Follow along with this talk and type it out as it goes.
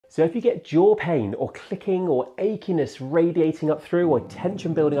So if you get jaw pain or clicking or achiness radiating up through or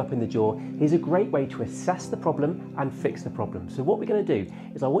tension building up in the jaw, here's a great way to assess the problem and fix the problem. So what we're going to do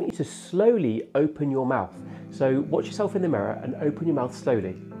is I want you to slowly open your mouth. So watch yourself in the mirror and open your mouth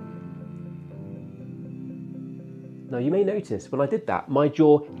slowly. Now you may notice when I did that, my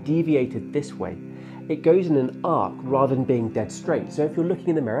jaw deviated this way. It goes in an arc rather than being dead straight. So if you're looking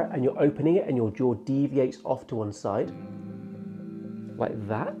in the mirror and you're opening it and your jaw deviates off to one side, like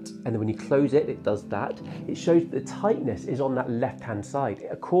that, and then when you close it, it does that. It shows that the tightness is on that left-hand side.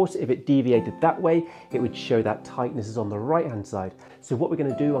 Of course, if it deviated that way, it would show that tightness is on the right-hand side. So what we're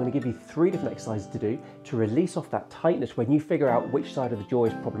going to do, I'm going to give you 3 different exercises to do to release off that tightness when you figure out which side of the jaw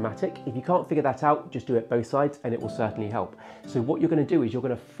is problematic. If you can't figure that out, just do it both sides and it will certainly help. So what you're going to do is you're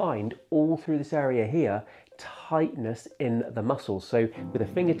going to find all through this area here tightness in the muscles. So with a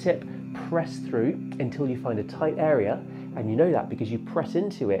fingertip, press through until you find a tight area, and you know that because you press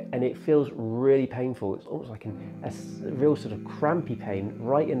into it and it feels really painful. It's almost like a real sort of crampy pain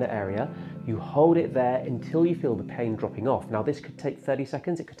right in the area. You hold it there until you feel the pain dropping off. Now this could take 30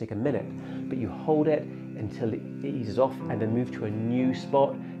 seconds, it could take a minute, but you hold it until it eases off and then move to a new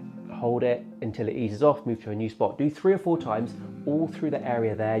spot. Hold it until it eases off, move to a new spot. Do 3 or 4 times all through the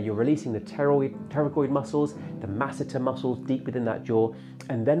area there. You're releasing the pterygoid muscles, the masseter muscles deep within that jaw.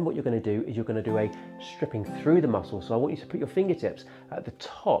 And then what you're going to do is you're going to do a stripping through the muscle. So I want you to put your fingertips at the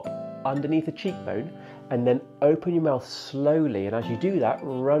top underneath the cheekbone and then open your mouth slowly. And as you do that,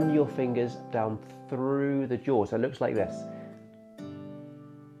 run your fingers down through the jaw. So it looks like this.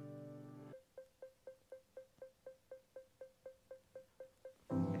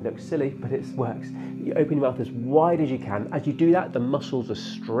 It looks silly, but it works. You open your mouth as wide as you can. As you do that, the muscles are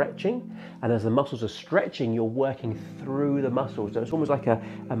stretching. And as the muscles are stretching, you're working through the muscles. So it's almost like a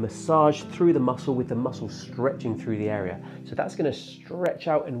massage through the muscle with the muscle stretching through the area. So that's going to stretch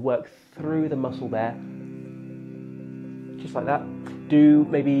out and work through the muscle there. Just like that. Do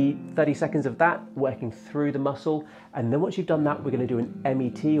maybe 30 seconds of that, working through the muscle. And then once you've done that, we're going to do an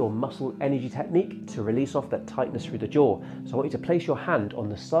MET or muscle energy technique to release off that tightness through the jaw. So I want you to place your hand on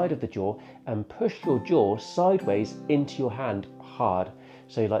the side of the jaw and push your jaw sideways into your hand hard.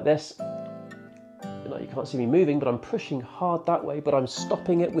 So like this. You can't see me moving, but I'm pushing hard that way, but I'm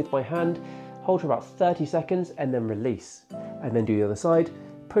stopping it with my hand. Hold for about 30 seconds and then release. And then do the other side.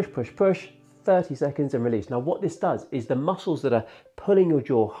 Push, push, push. 30 seconds and release. Now what this does is the muscles that are pulling your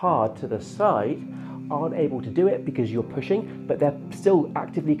jaw hard to the side aren't able to do it because you're pushing, but they're still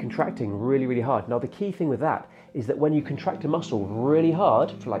actively contracting really, really hard. Now the key thing with that is that when you contract a muscle really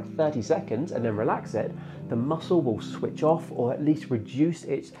hard for like 30 seconds and then relax it, the muscle will switch off or at least reduce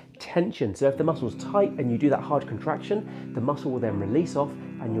its tension. So if the muscle's tight and you do that hard contraction, the muscle will then release off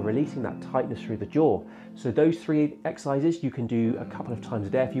and you're releasing that tightness through the jaw. So those 3 exercises you can do a couple of times a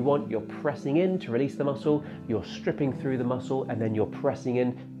day if you want. You're pressing in to release the muscle, you're stripping through the muscle, and then you're pressing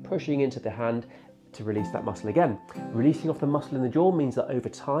in, pushing into the hand to release that muscle again. Releasing off the muscle in the jaw means that over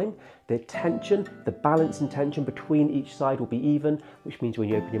time, the tension, the balance and tension between each side will be even, which means when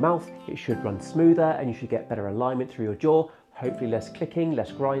you open your mouth, it should run smoother and you should get better alignment through your jaw. Hopefully less clicking,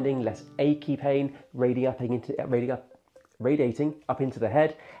 less grinding, less achy pain, radiating up into the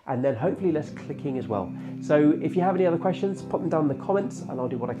head, and then hopefully less clicking as well. So if you have any other questions, pop them down in the comments and I'll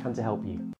do what I can to help you.